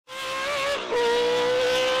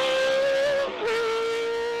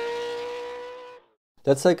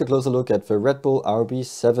Let's take a closer look at the Red Bull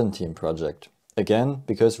RB17 project. Again,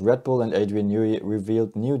 because Red Bull and Adrian Newey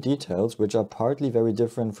revealed new details which are partly very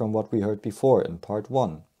different from what we heard before in part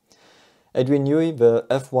 1. Adrian Newey, the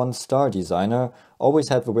F1 star designer, always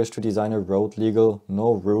had the wish to design a road-legal,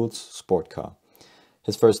 no-rules sport car.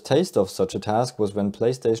 His first taste of such a task was when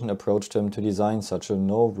PlayStation approached him to design such a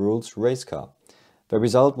no-rules race car. The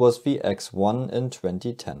result was the X1 in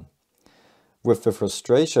 2010. With the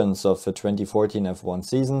frustrations of the 2014 F1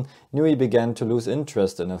 season, Newey began to lose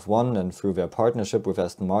interest in F1, and through their partnership with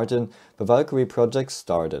Aston Martin, the Valkyrie project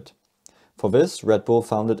started. For this, Red Bull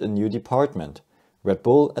founded a new department, Red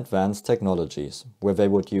Bull Advanced Technologies, where they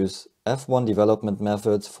would use F1 development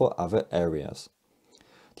methods for other areas.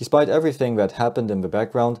 Despite everything that happened in the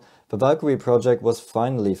background, the Valkyrie project was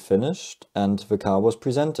finally finished and the car was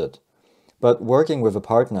presented. But working with a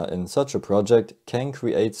partner in such a project can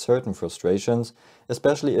create certain frustrations,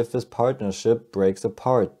 especially if this partnership breaks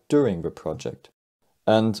apart during the project.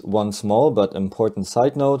 And one small but important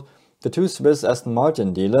side note, the two Swiss Aston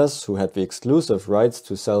Martin dealers who had the exclusive rights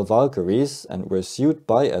to sell Valkyries and were sued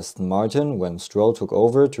by Aston Martin when Stroll took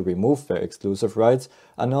over to remove their exclusive rights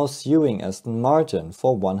are now suing Aston Martin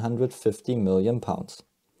for £150 million.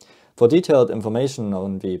 For detailed information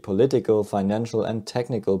on the political, financial and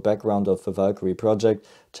technical background of the Valkyrie project,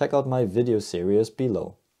 check out my video series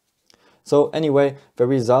below. So anyway, the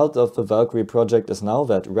result of the Valkyrie project is now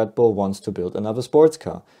that Red Bull wants to build another sports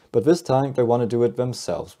car, but this time they want to do it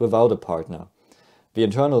themselves, without a partner. The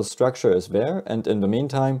internal structure is there, and in the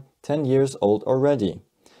meantime, 10 years old already.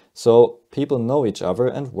 So people know each other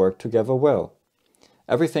and work together well.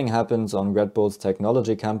 Everything happens on Red Bull's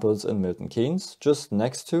technology campus in Milton Keynes, just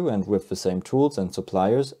next to and with the same tools and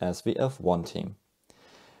suppliers as the F1 team.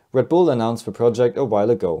 Red Bull announced the project a while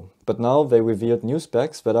ago, but now they revealed new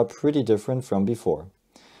specs that are pretty different from before.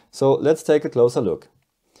 So let's take a closer look.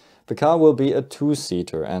 The car will be a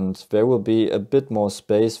two-seater and there will be a bit more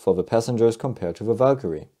space for the passengers compared to the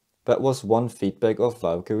Valkyrie. That was one feedback of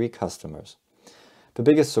Valkyrie customers. The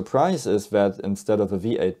biggest surprise is that instead of a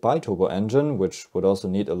V8 biturbo engine, which would also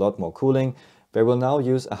need a lot more cooling, they will now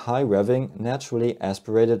use a high-revving, naturally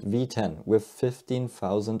aspirated V10 with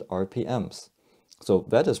 15,000 RPMs. So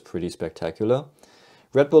that is pretty spectacular.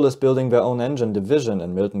 Red Bull is building their own engine division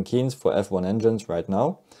in Milton Keynes for F1 engines right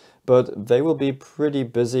now, but they will be pretty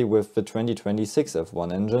busy with the 2026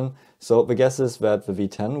 F1 engine, so the guess is that the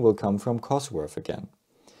V10 will come from Cosworth again.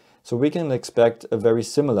 So we can expect a very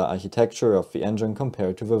similar architecture of the engine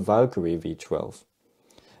compared to the Valkyrie V12.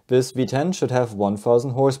 This V10 should have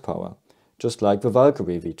 1000 horsepower, just like the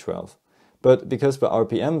Valkyrie V12. But because the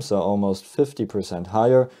RPMs are almost 50%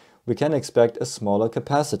 higher, we can expect a smaller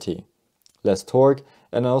capacity, less torque,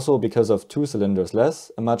 and also because of 2 cylinders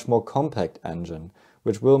less, a much more compact engine,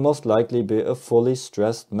 which will most likely be a fully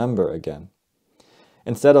stressed member again.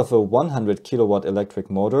 Instead of a 100 kilowatt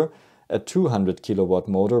electric motor, a 200 kilowatt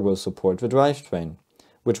motor will support the drivetrain,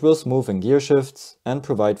 which will smoothen gear shifts and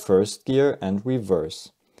provide first gear and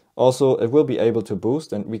reverse. Also, it will be able to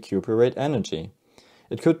boost and recuperate energy.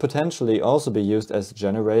 It could potentially also be used as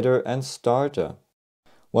generator and starter.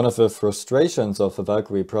 One of the frustrations of the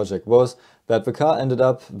Valkyrie project was that the car ended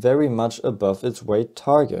up very much above its weight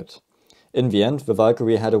target. In the end, the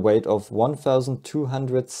Valkyrie had a weight of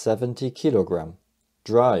 1,270 kg,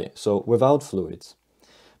 dry, so without fluids.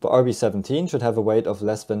 The RB17 should have a weight of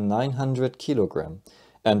less than 900 kg,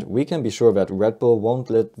 and we can be sure that Red Bull won't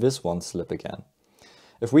let this one slip again.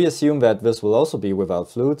 If we assume that this will also be without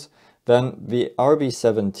fluids, then the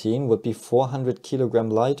RB17 would be 400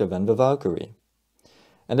 kg lighter than the Valkyrie.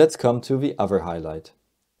 And let's come to the other highlight,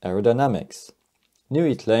 aerodynamics.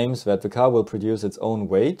 Newey claims that the car will produce its own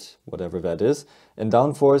weight, whatever that is, in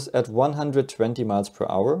downforce at 120 miles per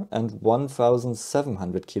hour and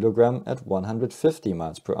 1,700 kg at 150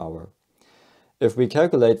 miles per hour. If we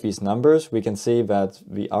calculate these numbers, we can see that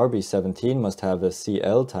the RB17 must have a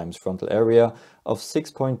CL times frontal area of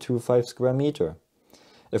 6.25 square meter.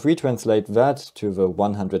 If we translate that to the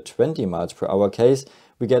 120 miles per hour case,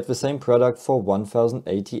 we get the same product for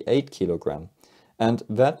 1,088 kg. And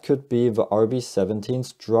that could be the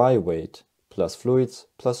RB17's dry weight, plus fluids,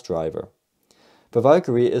 plus driver. The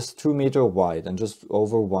Valkyrie is 2 meter wide and just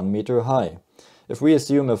over 1 meter high. If we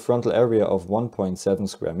assume a frontal area of 1.7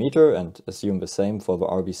 square meter and assume the same for the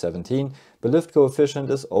RB17, the lift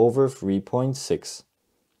coefficient is over 3.6.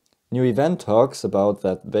 Newey then talks about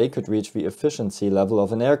that they could reach the efficiency level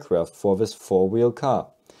of an aircraft for this four-wheel car.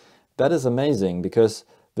 That is amazing because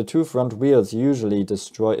the two front wheels usually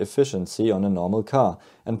destroy efficiency on a normal car,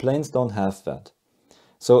 and planes don't have that.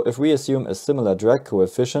 So if we assume a similar drag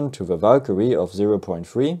coefficient to the Valkyrie of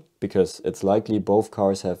 0.3, because it's likely both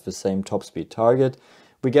cars have the same top speed target,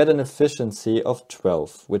 we get an efficiency of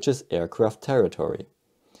 12, which is aircraft territory.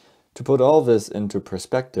 To put all this into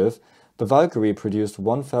perspective, the Valkyrie produced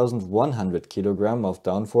 1,100 kg of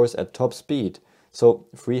downforce at top speed, so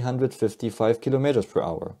 355 km per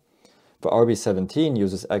hour. The RB17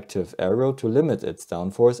 uses active aero to limit its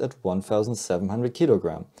downforce at 1,700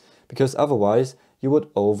 kg, because otherwise you would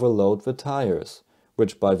overload the tires,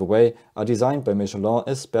 which by the way are designed by Michelin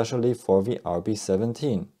especially for the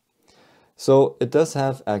RB17. So it does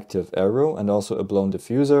have active aero and also a blown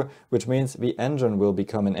diffuser, which means the engine will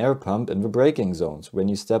become an air pump in the braking zones when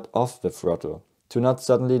you step off the throttle, to not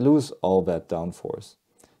suddenly lose all that downforce.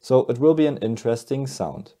 So it will be an interesting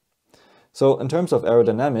sound. So in terms of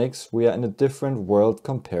aerodynamics, we are in a different world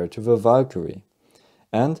compared to the Valkyrie.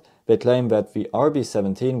 And they claim that the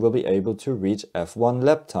RB17 will be able to reach F1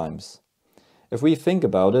 lap times. If we think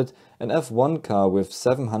about it, an F1 car with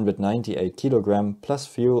 798 kg plus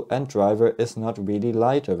fuel and driver is not really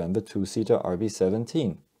lighter than the two-seater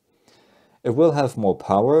RB17. It will have more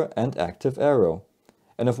power and active aero.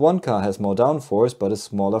 An F1 car has more downforce but a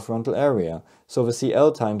smaller frontal area, so the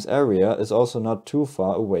CL times area is also not too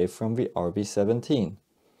far away from the RB17.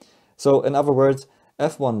 So in other words,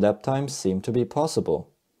 F1 lap times seem to be possible.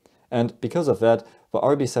 And because of that, the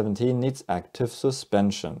RB17 needs active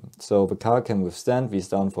suspension, so the car can withstand these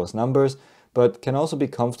downforce numbers, but can also be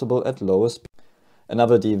comfortable at lower speed.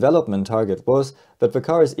 Another development target was that the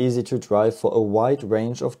car is easy to drive for a wide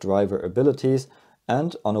range of driver abilities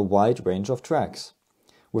and on a wide range of tracks.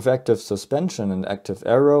 With active suspension and active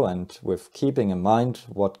aero, and with keeping in mind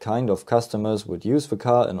what kind of customers would use the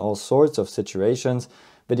car in all sorts of situations,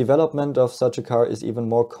 the development of such a car is even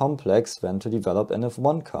more complex than to develop an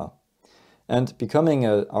F1 car. And becoming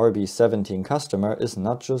a RB17 customer is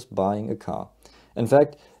not just buying a car. In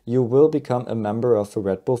fact, you will become a member of the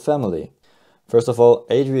Red Bull family. First of all,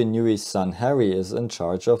 Adrian Newey's son Harry is in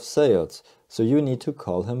charge of sales, so you need to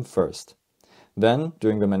call him first. Then,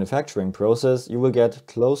 during the manufacturing process, you will get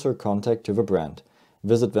closer contact to the brand.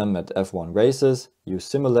 Visit them at F1 races, use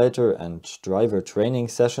simulator and driver training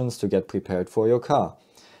sessions to get prepared for your car.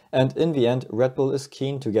 And in the end, Red Bull is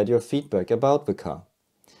keen to get your feedback about the car.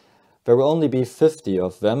 There will only be 50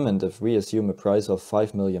 of them, and if we assume a price of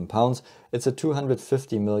 £5 million, it's a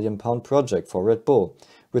 £250 million project for Red Bull,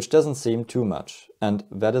 which doesn't seem too much, and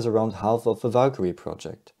that is around half of the Valkyrie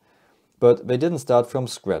project. But they didn't start from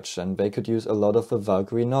scratch, and they could use a lot of the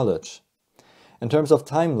Valkyrie knowledge. In terms of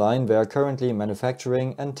timeline, they are currently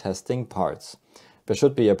manufacturing and testing parts. There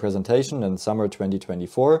should be a presentation in summer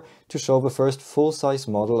 2024 to show the first full-size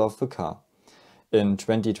model of the car. In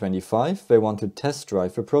 2025, they want to test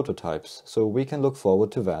drive the prototypes, so we can look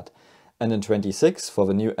forward to that. And in 2026, for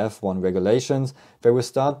the new F1 regulations, they will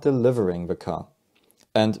start delivering the car.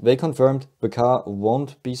 And they confirmed the car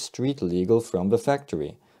won't be street legal from the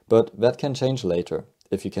factory, but that can change later,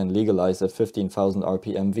 if you can legalize a 15,000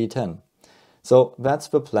 RPM V10. So that's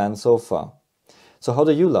the plan so far. So how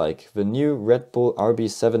do you like the new Red Bull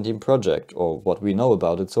RB17 project, or what we know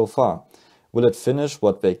about it so far? Will it finish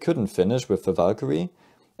what they couldn't finish with the Valkyrie?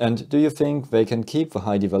 And do you think they can keep the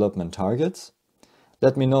high development targets?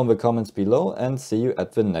 Let me know in the comments below and see you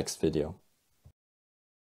at the next video.